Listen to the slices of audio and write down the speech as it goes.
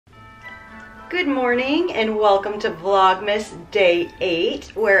Good morning and welcome to Vlogmas Day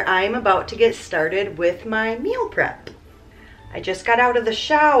 8, where I'm about to get started with my meal prep. I just got out of the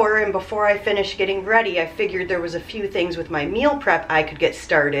shower, and before I finished getting ready, I figured there was a few things with my meal prep I could get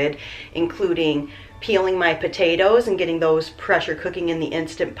started, including peeling my potatoes and getting those pressure cooking in the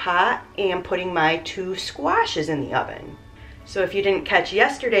Instant Pot, and putting my 2 squashes in the oven. So if you didn't catch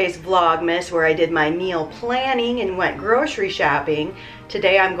yesterday's Vlogmas where I did my meal planning and went grocery shopping,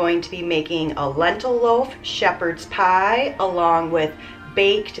 today I'm going to be making a lentil loaf shepherd's pie along with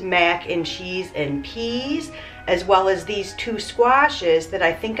baked mac and cheese and peas, as well as these 2 squashes that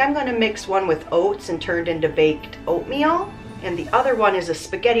I think I'm going to mix one with oats and turned into baked oatmeal. And the other one is a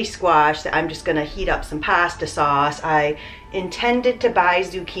spaghetti squash that I'm just going to heat up some pasta sauce. I intended to buy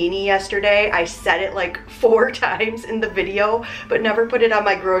zucchini yesterday. I said it like 4 times in the video, but never put it on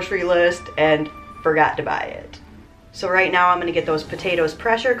my grocery list and forgot to buy it. So right now I'm going to get those potatoes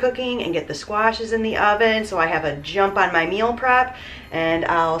pressure cooking and get the squashes in the oven so I have a jump on my meal prep, and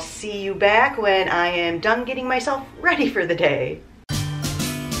I'll see you back when I am done getting myself ready for the day.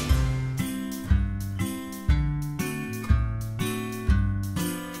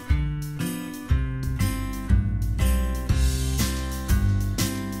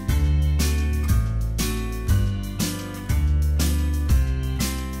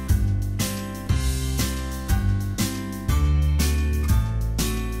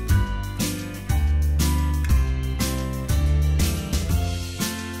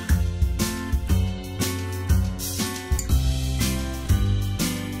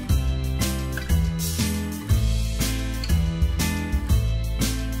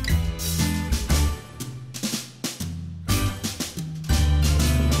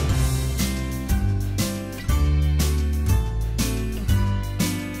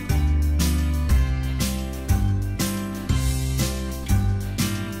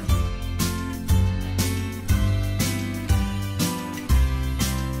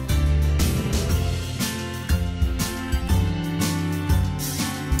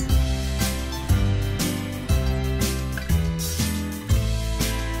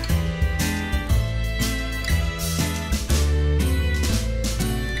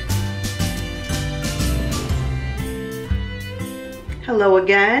 Hello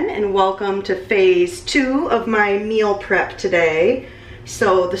again and welcome to phase 2 of my meal prep today.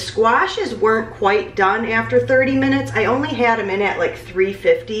 So the squashes weren't quite done after 30 minutes. I only had them in at like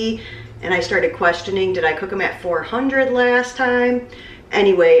 350 and I started questioning, did I cook them at 400 last time?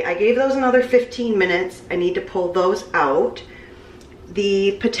 Anyway, I gave those another 15 minutes. I need to pull those out.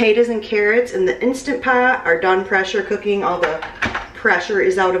 The potatoes and carrots in the Instant Pot are done pressure cooking. All the pressure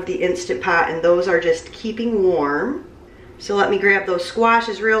is out of the Instant Pot and those are just keeping warm. So let me grab those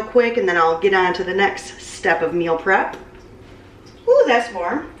squashes real quick and then I'll get on to the next step of meal prep. Ooh, that's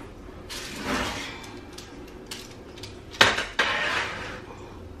warm.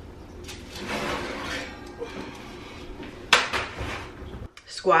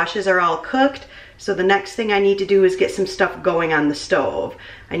 Squashes are all cooked, so the next thing I need to do is get some stuff going on the stove.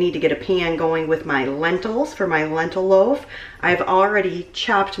 I need to get a pan going with my lentils for my lentil loaf. I've already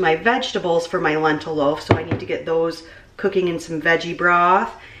chopped my vegetables for my lentil loaf, so I need to get those cooking in some veggie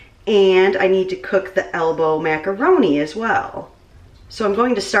broth, and I need to cook the elbow macaroni as well. So I'm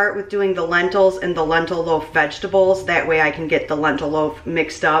going to start with doing the lentils and the lentil loaf vegetables. That way I can get the lentil loaf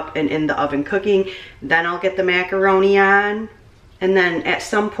mixed up and in the oven cooking. Then I'll get the macaroni on. And then at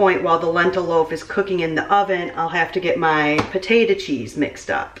some point while the lentil loaf is cooking in the oven, I'll have to get my potato cheese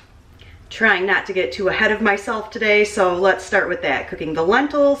mixed up. Trying not to get too ahead of myself today, so let's start with that, cooking the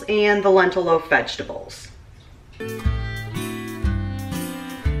lentils and the lentil loaf vegetables.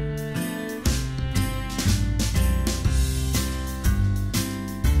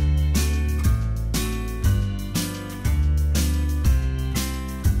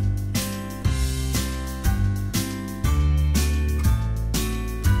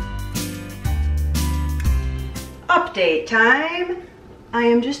 Update time. I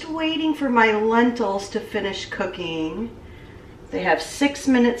am just waiting for my lentils to finish cooking. They have 6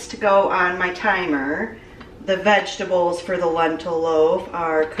 minutes to go on my timer. The vegetables for the lentil loaf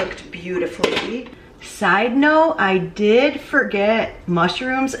are cooked beautifully. Side note, I did forget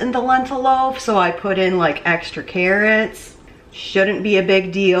mushrooms in the lentil loaf, so I put in like extra carrots. Shouldn't be a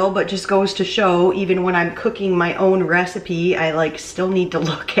big deal, but just goes to show, even when I'm cooking my own recipe, I like still need to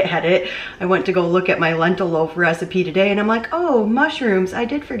look at it. I went to go look at my lentil loaf recipe today and I'm like, oh, mushrooms, I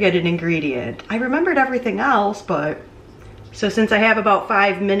did forget an ingredient. I remembered everything else, but... So since I have about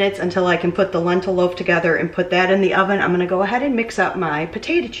 5 minutes until I can put the lentil loaf together and put that in the oven, I'm gonna go ahead and mix up my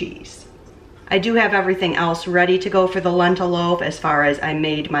potato cheese. I do have everything else ready to go for the lentil loaf, as far as I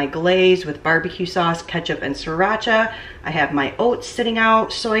made my glaze with barbecue sauce, ketchup, and sriracha. I have my oats sitting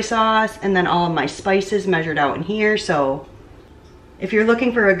out, soy sauce, and then all of my spices measured out in here. So if you're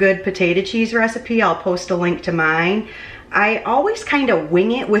looking for a good potato cheese recipe, I'll post a link to mine. I always kind of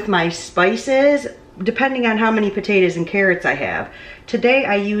wing it with my spices, depending on how many potatoes and carrots I have. Today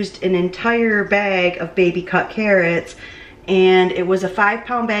I used an entire bag of baby cut carrots, and it was a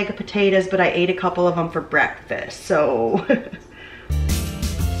 5-pound bag of potatoes, but I ate a couple of them for breakfast, so.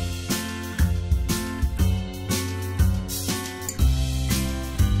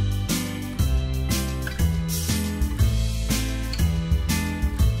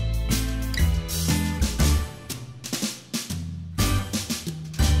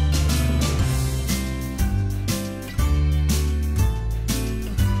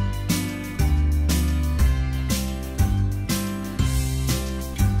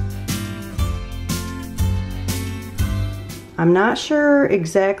 I'm not sure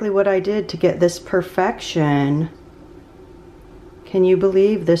exactly what I did to get this perfection. Can you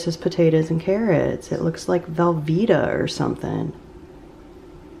believe this is potatoes and carrots? It looks like Velveeta or something.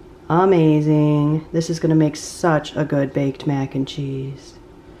 Amazing. This is gonna make such a good baked mac and cheese.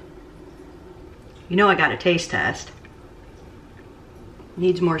 You know I got a taste test.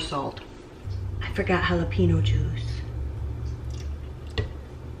 Needs more salt. I forgot jalapeno juice.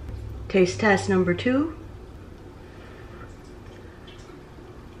 Taste test number 2.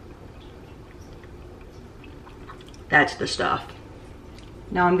 That's the stuff.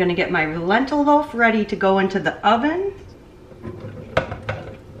 Now I'm gonna get my lentil loaf ready to go into the oven.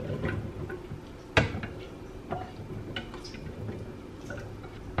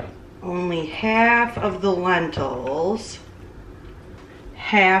 Only half of the lentils,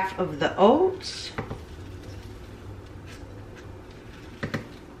 half of the oats,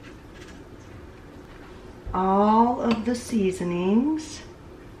 all of the seasonings,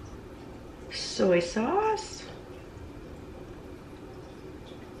 soy sauce,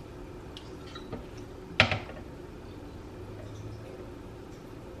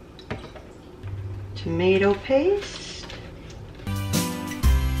 tomato paste,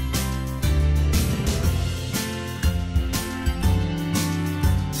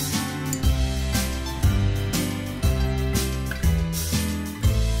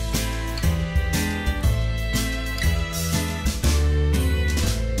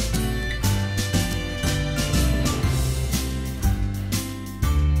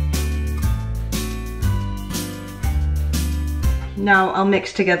 now I'll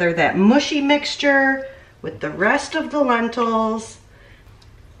mix together that mushy mixture with the rest of the lentils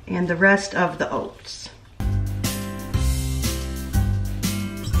and the rest of the oats.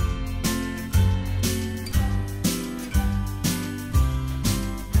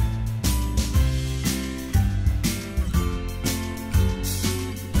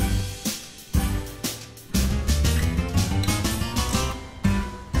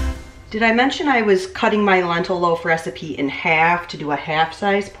 Did I mention I was cutting my lentil loaf recipe in half to do a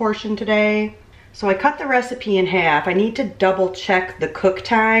half-size portion today? So I cut the recipe in half. I need to double check the cook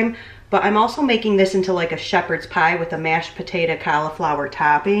time, but I'm also making this into like a shepherd's pie with a mashed potato cauliflower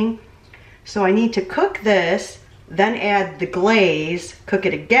topping. So I need to cook this, then add the glaze, cook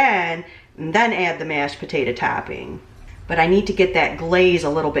it again, and then add the mashed potato topping. But I need to get that glaze a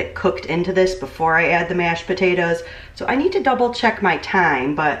little bit cooked into this before I add the mashed potatoes. So I need to double check my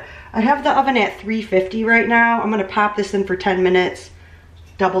time, but I have the oven at 350 right now. I'm gonna pop this in for 10 minutes,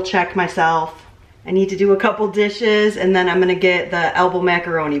 double check myself. I need to do a couple dishes, and then I'm gonna get the elbow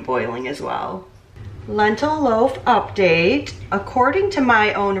macaroni boiling as well. Lentil loaf update. According to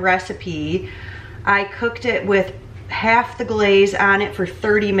my own recipe, I cooked it with half the glaze on it for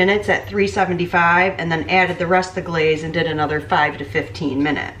 30 minutes at 375, and then added the rest of the glaze and did another 5 to 15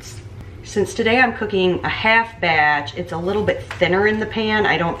 minutes. Since today I'm cooking a half batch, it's a little bit thinner in the pan.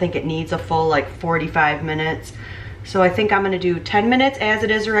 I don't think it needs a full like 45 minutes. So I think I'm gonna do 10 minutes as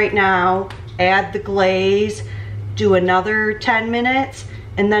it is right now, add the glaze, do another 10 minutes,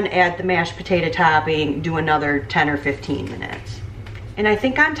 and then add the mashed potato topping, do another 10 or 15 minutes. And I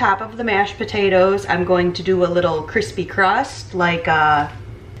think on top of the mashed potatoes, I'm going to do a little crispy crust, like,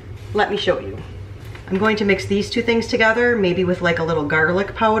 let me show you. I'm going to mix these two things together, maybe with like a little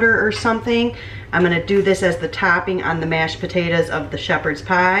garlic powder or something. I'm gonna do this as the topping on the mashed potatoes of the shepherd's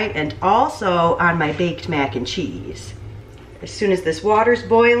pie, and also on my baked mac and cheese. As soon as this water's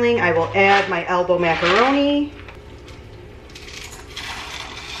boiling, I will add my elbow macaroni.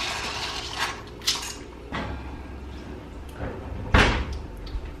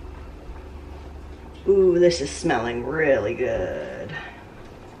 Ooh, this is smelling really good.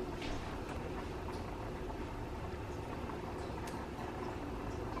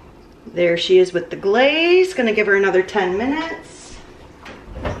 There she is with the glaze. Gonna give her another 10 minutes.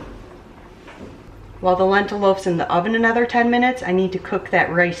 While the lentil loaf's in the oven another 10 minutes, I need to cook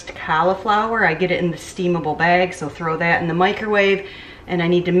that riced cauliflower. I get it in the steamable bag, so throw that in the microwave. And I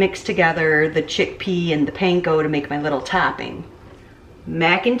need to mix together the chickpea and the panko to make my little topping.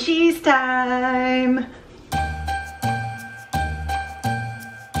 Mac and cheese time!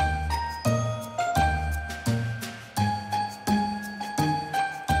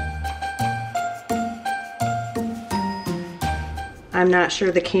 I'm not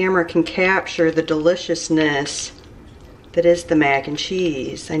sure the camera can capture the deliciousness that is the mac and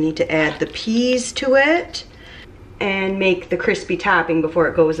cheese. I need to add the peas to it and make the crispy topping before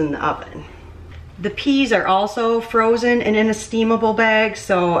it goes in the oven. The peas are also frozen and in a steamable bag,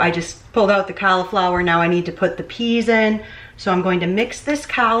 so I just pulled out the cauliflower. Now I need to put the peas in. So I'm going to mix this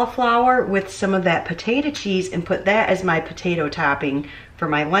cauliflower with some of that potato cheese and put that as my potato topping for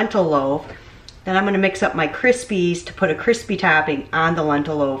my lentil loaf. Then I'm going to mix up my Crispies to put a crispy topping on the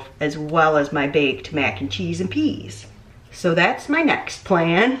lentil loaf as well as my baked mac and cheese and peas. So that's my next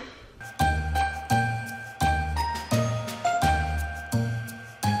plan.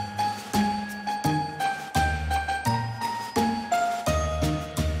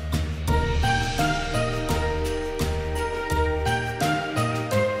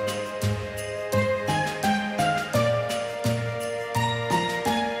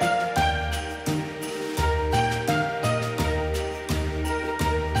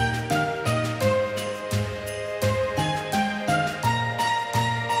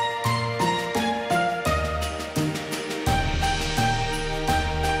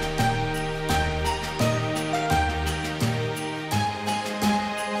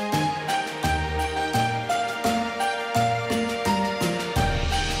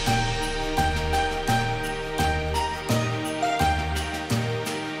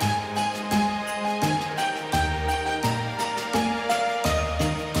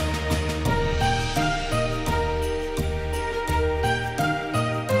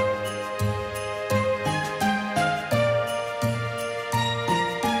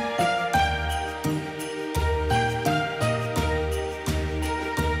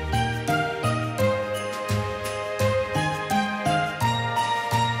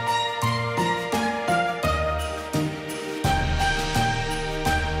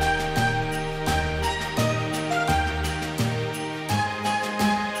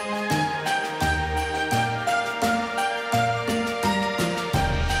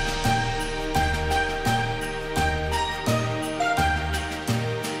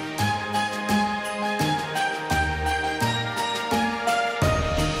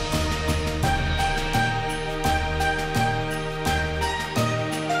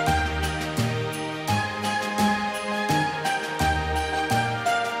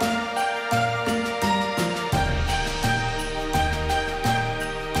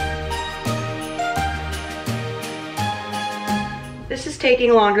 This is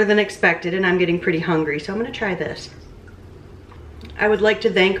taking longer than expected and I'm getting pretty hungry, so I'm gonna try this. I would like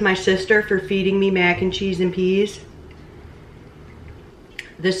to thank my sister for feeding me mac and cheese and peas.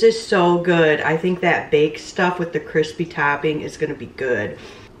 This is so good. I think that baked stuff with the crispy topping is gonna be good.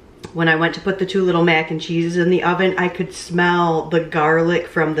 When I went to put the 2 little mac and cheeses in the oven, I could smell the garlic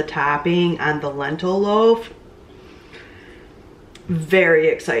from the topping on the lentil loaf. Very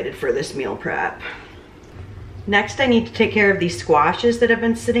excited for this meal prep. Next, I need to take care of these squashes that have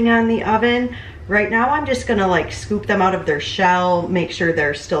been sitting on the oven. Right now, I'm just gonna like scoop them out of their shell, make sure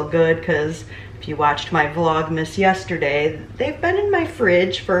they're still good, because if you watched my Vlogmas yesterday, they've been in my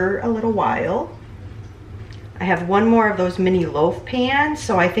fridge for a little while. I have one more of those mini loaf pans,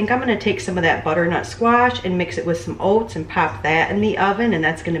 so I think I'm gonna take some of that butternut squash and mix it with some oats and pop that in the oven, and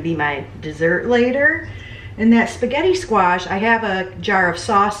that's gonna be my dessert later. And that spaghetti squash, I have a jar of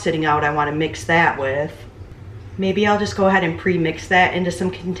sauce sitting out I wanna mix that with. Maybe I'll just go ahead and pre-mix that into some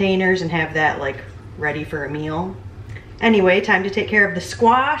containers and have that like ready for a meal. Anyway, time to take care of the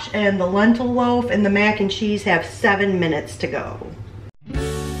squash, and the lentil loaf and the mac and cheese have 7 minutes to go.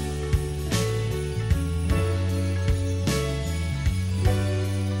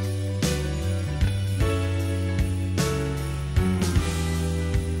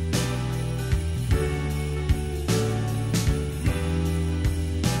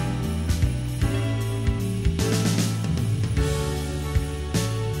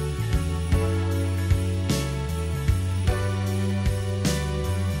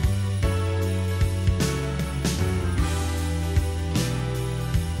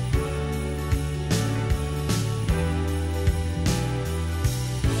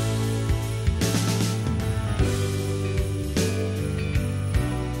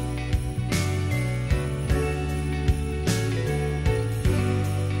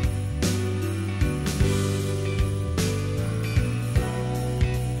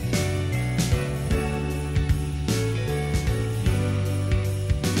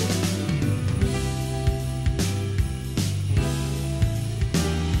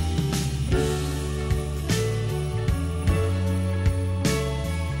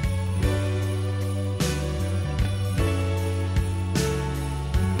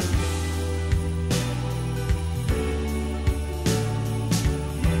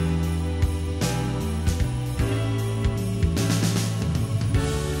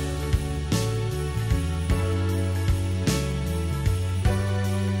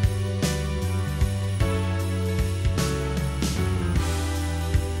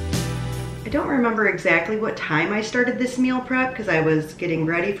 don't remember exactly what time I started this meal prep because I was getting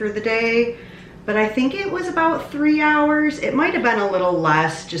ready for the day, but I think it was about 3 hours. It might have been a little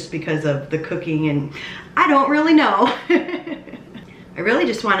less just because of the cooking, and I don't really know. I really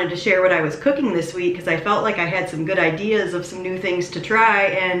just wanted to share what I was cooking this week because I felt like I had some good ideas of some new things to try,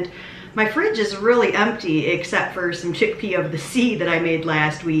 and my fridge is really empty except for some chickpea of the sea that I made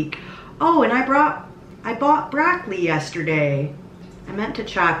last week. Oh, and I bought broccoli yesterday. I meant to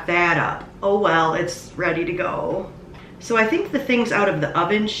chop that up. Oh well, it's ready to go. So I think the things out of the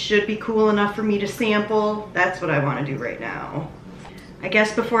oven should be cool enough for me to sample. That's what I want to do right now. I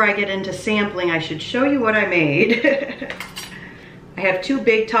guess before I get into sampling, I should show you what I made. I have 2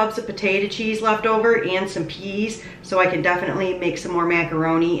 big tubs of potato cheese left over and some peas, so I can definitely make some more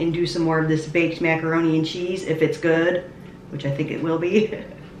macaroni and do some more of this baked macaroni and cheese if it's good, which I think it will be.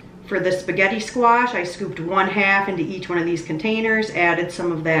 For the spaghetti squash, I scooped 1/2 into each one of these containers, added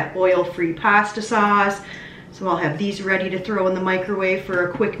some of that oil-free pasta sauce, so I'll have these ready to throw in the microwave for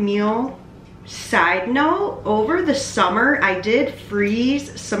a quick meal. Side note, over the summer, I did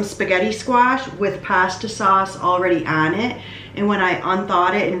freeze some spaghetti squash with pasta sauce already on it, and when I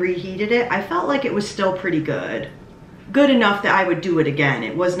unthawed it and reheated it, I felt like it was still pretty good. Good enough that I would do it again.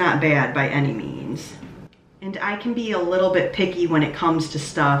 It was not bad by any means. And I can be a little bit picky when it comes to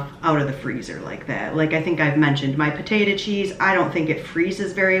stuff out of the freezer like that. Like I think I've mentioned, my potato cheese, I don't think it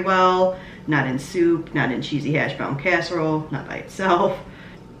freezes very well. Not in soup, not in cheesy hash brown casserole, not by itself.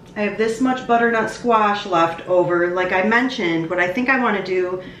 I have this much butternut squash left over. Like I mentioned, what I think I want to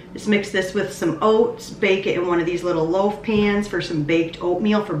do is mix this with some oats, bake it in one of these little loaf pans for some baked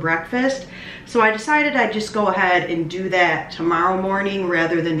oatmeal for breakfast. So I decided I'd just go ahead and do that tomorrow morning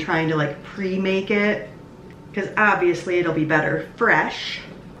rather than trying to like pre-make it, because obviously it'll be better fresh.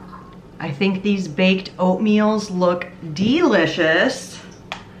 I think these baked oatmeals look delicious.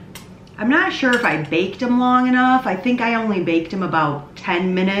 I'm not sure if I baked them long enough. I think I only baked them about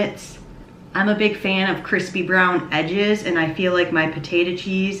 10 minutes. I'm a big fan of crispy brown edges, and I feel like my potato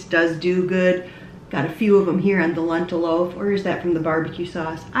cheese does do good. Got a few of them here on the lentil loaf, or is that from the barbecue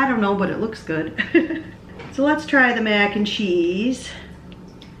sauce? I don't know, but it looks good. So let's try the mac and cheese.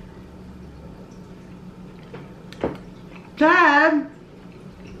 Dad,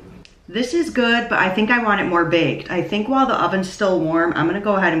 this is good, but I think I want it more baked. I think while the oven's still warm, I'm gonna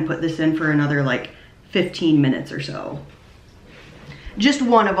go ahead and put this in for another like 15 minutes or so. Just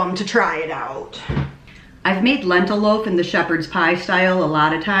one of them to try it out. I've made lentil loaf in the shepherd's pie style a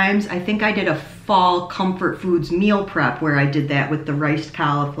lot of times. I think I did a fall comfort foods meal prep where I did that with the riced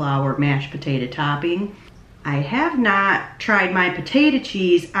cauliflower mashed potato topping. I have not tried my potato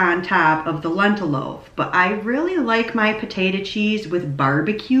cheese on top of the lentil loaf, but I really like my potato cheese with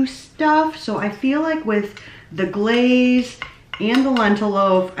barbecue stuff. So I feel like with the glaze and the lentil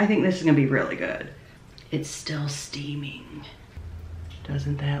loaf, I think this is gonna be really good. It's still steaming.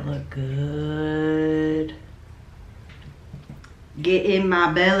 Doesn't that look good? Get in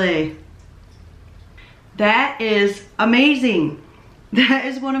my belly. That is amazing. That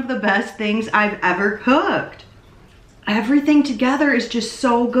is one of the best things I've ever cooked. Everything together is just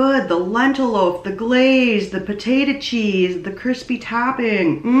so good. The lentil loaf, the glaze, the potato cheese, the crispy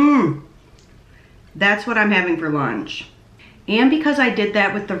topping. That's what I'm having for lunch. And because I did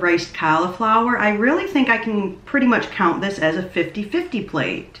that with the riced cauliflower, I really think I can pretty much count this as a 50-50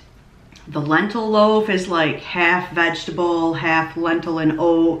 plate. The lentil loaf is like half vegetable, half lentil and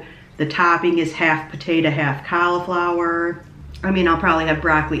oat. The topping is half potato, half cauliflower. I mean, I'll probably have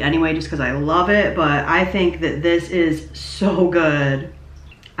broccoli anyway just because I love it, but I think that this is so good.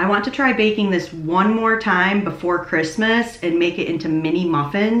 I want to try baking this one more time before Christmas and make it into mini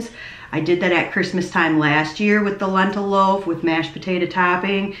muffins. I did that at Christmas time last year with the lentil loaf with mashed potato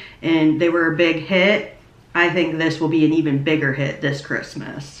topping, and they were a big hit. I think this will be an even bigger hit this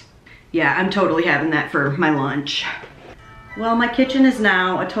Christmas. Yeah, I'm totally having that for my lunch. Well, my kitchen is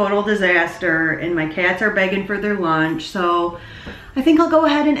now a total disaster and my cats are begging for their lunch, so I think I'll go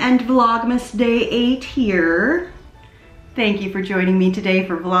ahead and end Vlogmas Day 8 here. Thank you for joining me today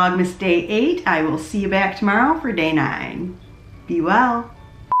for Vlogmas Day 8. I will see you back tomorrow for Day 9. Be well.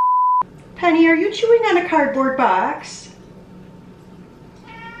 Penny, are you chewing on a cardboard box?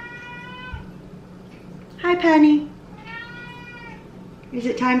 Hi, Penny. Is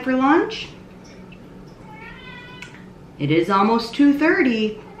it time for lunch? It is almost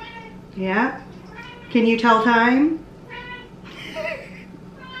 2:30. Yeah. Can you tell time?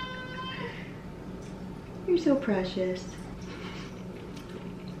 You're so precious.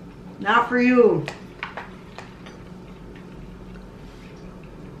 Not for you.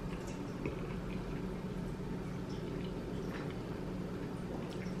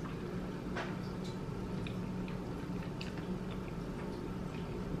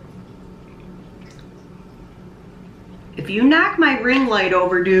 you knock my ring light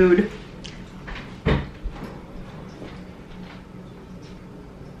over, dude.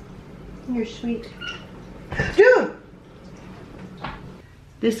 You're sweet. Dude!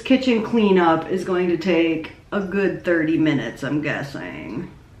 This kitchen cleanup is going to take a good 30 minutes, I'm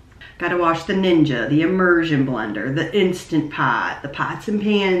guessing. Gotta wash the Ninja, the immersion blender, the Instant Pot, the pots and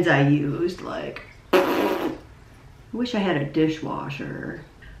pans I used. Like, I wish I had a dishwasher,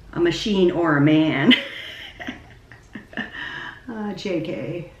 a machine or a man.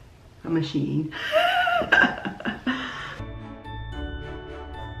 JK, a machine.